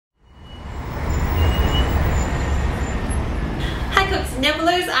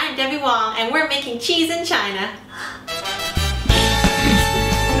Nibblers, I'm Debbie Wong, and we're making cheese in China.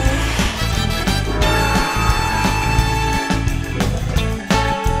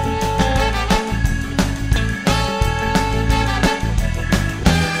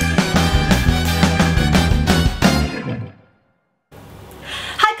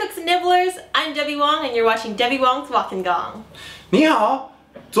 Hi cooks and nibblers, I'm Debbie Wong, and you're watching Debbie Wong's Walking Gong. 你好，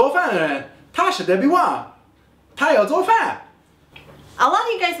做饭的人，他是 Debbie Wong， 他要做饭。 A lot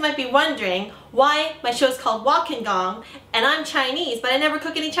of you guys might be wondering why my show is called Walking Gong, and I'm Chinese, but I never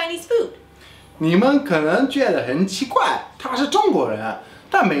cook any Chinese food. 你们可能觉得很奇怪，他是中国人，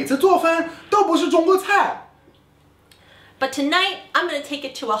但每次做饭都不是中国菜。 But tonight, I'm going to take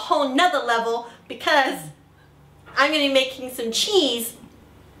it to a whole nother level because I'm going to be making some cheese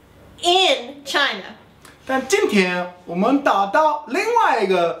in China. 但今天我们达到另外一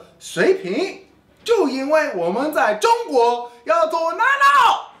个水平，就因为我们在中国要做奶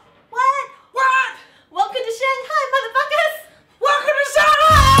酪。 What? What? Welcome to Shanghai, motherfuckers! Welcome to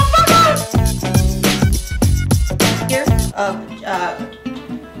Shanghai, motherfuckers! Here of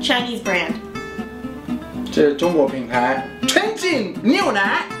Chinese brand. 这是中国品牌纯净牛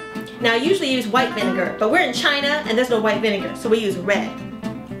奶。 Now, I usually use white vinegar, but we're in China and there's no white vinegar, so we use red.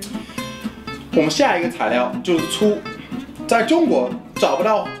 我们下一个材料就是醋，在中国找不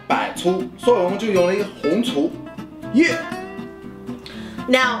到白醋，所以我们就用了一个红醋。耶！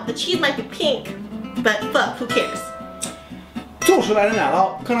 Now, the cheese might be pink, but fuck, who cares? 做出来的奶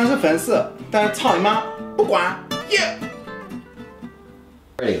酪可能是粉色，但是操你妈，不管！耶！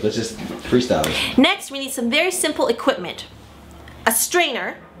 Ready, let's just freestyle. Next, we need some very simple equipment. A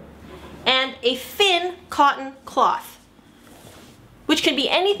strainer and a thin cotton cloth, which can be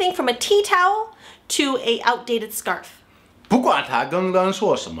anything from a tea towel to a outdated scarf. 不管他刚刚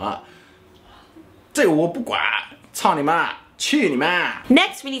说什么，这个我不管，操你妈，去你妈！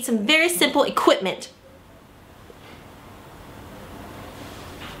 Next, we need some very simple equipment.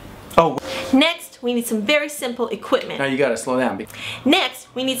 Oh, Next, we need some very simple equipment. now you gotta slow down. Next,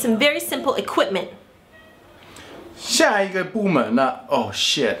 we need some very simple equipment. 下一个部门呢 ？Oh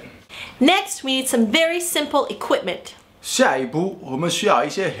shit！ Next, we need some very simple equipment. 下一步我们需要一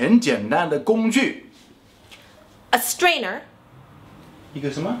些很简单的工具。 A strainer. 一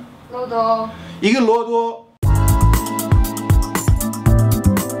个什么？漏斗。一个罗多。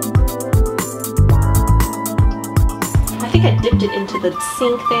 I think I dipped it into the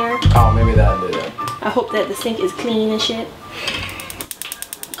sink there. Oh, maybe that did it. I hope that the sink is clean and shit.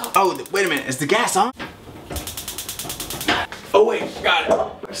 Oh, wait a minute. Is the gas on? Oh wait, got it.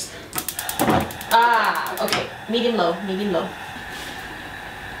 Ah, okay. Medium low, medium low.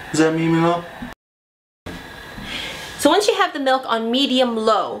 Is that medium low? So once you have the milk on medium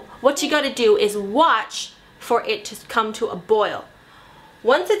low, what you gotta do is watch for it to come to a boil.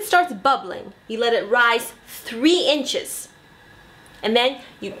 Once it starts bubbling, you let it rise 3 inches. And then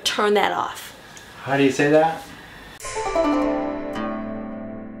you turn that off. How do you say that?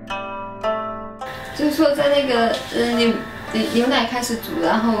 就是说，在那个牛奶开始煮，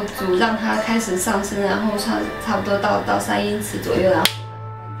然后煮让它开始上升，然后差不多到3英尺左右，然后。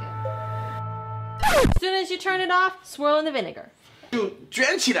 As soon as you turn it off, swirl in the vinegar. 就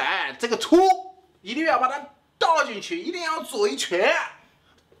卷起来，这个醋一定要把它倒进去，一定要做一圈，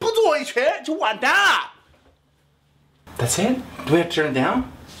不做一圈就完蛋了。That's it? Do we have to turn it down?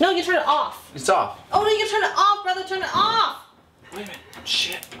 No, you turn it off. It's off. Oh no, you turn it off, brother, turn it off. Wait a minute.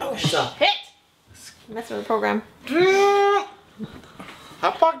 Shit. Oh, it's off. Hit. Mess with the program.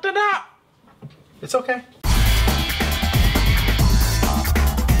 I fucked it up. It's okay.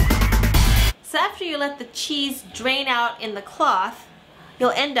 So after you let the cheese drain out in the cloth,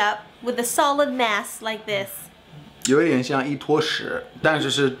 you'll end up with a solid mass like this. 有一点像一坨屎，但是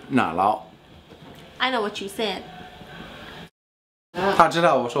是奶酪。 I know what you said. 他知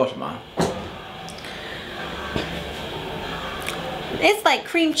道我说什么。 It's like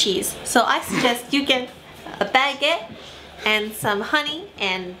cream cheese, so I suggest you get a baguette and some honey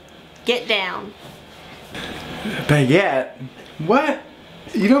and get down. Baguette? What?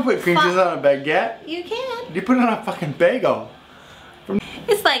 You don't put cream cheese on a baguette? You can. You put it on a fucking bagel.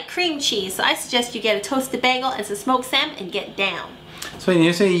 It's like cream cheese, so I suggest you get a toasted bagel and some smoked salmon and get down. 所以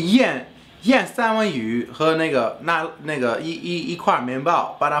你是腌三文鱼和拿一块面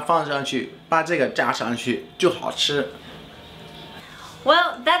包，把它放上去，把这个加上去就好吃。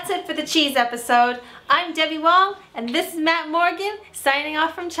 Well, that's it for the cheese episode. I'm Debbie Wong, and this is Matt Morgan signing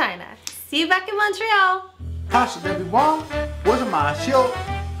off from China. See you back in Montreal. 他是 Debbie Wong， 我是马修，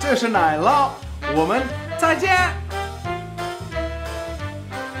这是奶酪，我们再见。